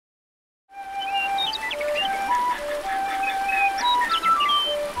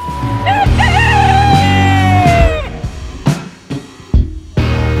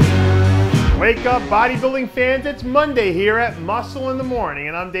up, bodybuilding fans? It's Monday here at Muscle in the Morning,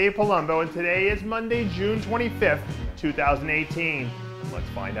 and I'm Dave Palumbo, and today is Monday, June 25th, 2018. Let's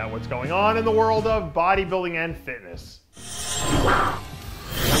find out what's going on in the world of bodybuilding and fitness.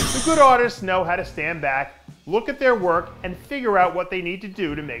 The good artists know how to stand back, look at their work, and figure out what they need to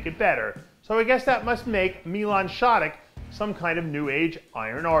do to make it better. So I guess that must make Milan Sadek some kind of new age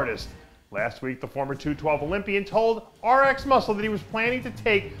iron artist. Last week, the former 212 Olympian told RX Muscle that he was planning to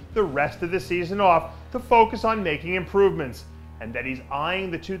take the rest of the season off to focus on making improvements, and that he's eyeing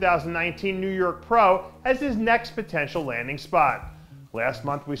the 2019 New York Pro as his next potential landing spot. Last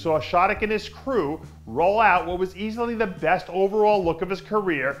month, we saw Sadek and his crew roll out what was easily the best overall look of his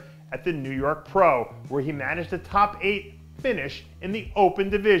career at the New York Pro, where he managed a top 8 finish in the open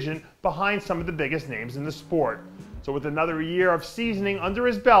division behind some of the biggest names in the sport. So with another year of seasoning under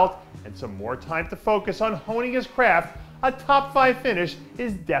his belt and some more time to focus on honing his craft, a top 5 finish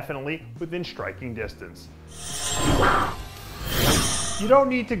is definitely within striking distance. You don't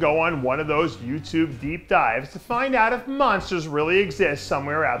need to go on one of those YouTube deep dives to find out if monsters really exist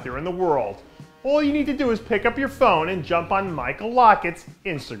somewhere out there in the world. All you need to do is pick up your phone and jump on Michael Lockett's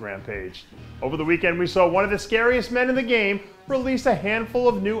Instagram page. Over the weekend, we saw one of the scariest men in the game release a handful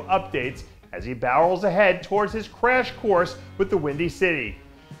of new updates as he barrels ahead towards his crash course with the Windy City.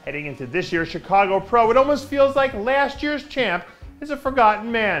 Heading into this year's Chicago Pro, it almost feels like last year's champ is a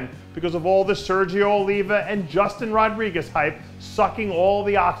forgotten man because of all the Sergio Oliva and Justin Rodriguez hype sucking all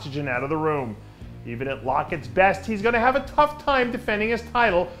the oxygen out of the room. Even at Lockett's best, he's going to have a tough time defending his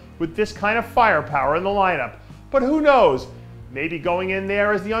title with this kind of firepower in the lineup. But who knows? Maybe going in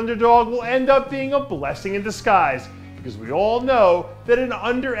there as the underdog will end up being a blessing in disguise, because we all know that an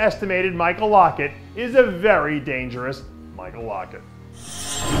underestimated Michael Lockett is a very dangerous Michael Lockett.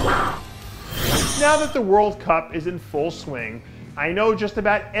 Now that the World Cup is in full swing, I know just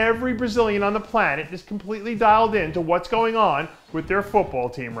about every Brazilian on the planet is completely dialed in to what's going on with their football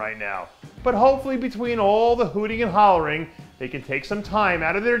team right now. But hopefully between all the hooting and hollering, they can take some time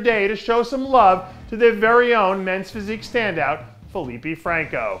out of their day to show some love to their very own men's physique standout, Felipe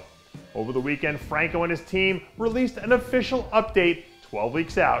Franco. Over the weekend, Franco and his team released an official update 12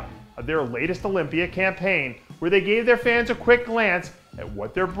 weeks out of their latest Olympia campaign, where they gave their fans a quick glance at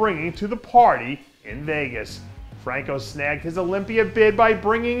what they're bringing to the party in Vegas. Franco snagged his Olympia bid by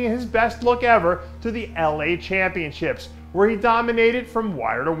bringing his best look ever to the LA Championships, where he dominated from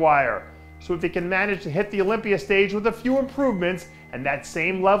wire to wire. So if he can manage to hit the Olympia stage with a few improvements and that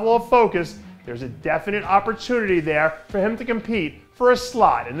same level of focus, there's a definite opportunity there for him to compete for a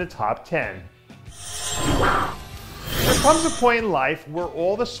slot in the top 10. There comes a point in life where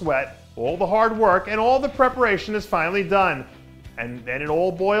all the sweat, all the hard work, and all the preparation is finally done. And then it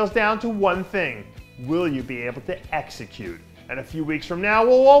all boils down to one thing. Will you be able to execute? And a few weeks from now,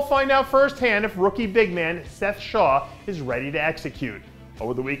 we'll all find out firsthand if rookie big man Seth Shaw is ready to execute.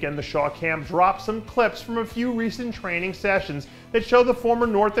 Over the weekend, the Shaw camp dropped some clips from a few recent training sessions that show the former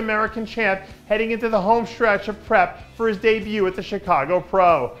North American champ heading into the home stretch of prep for his debut at the Chicago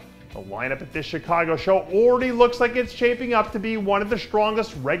Pro. The lineup at this Chicago show already looks like it's shaping up to be one of the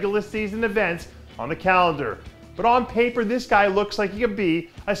strongest regular season events on the calendar. But on paper, this guy looks like he could be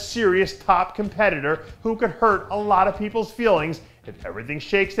a serious top competitor who could hurt a lot of people's feelings if everything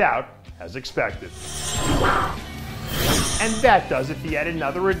shakes out as expected. And that does it for yet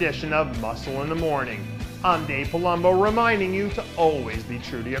another edition of Muscle in the Morning. I'm Dave Palumbo, reminding you to always be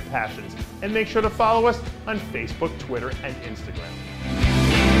true to your passions, and make sure to follow us on Facebook, Twitter, and Instagram.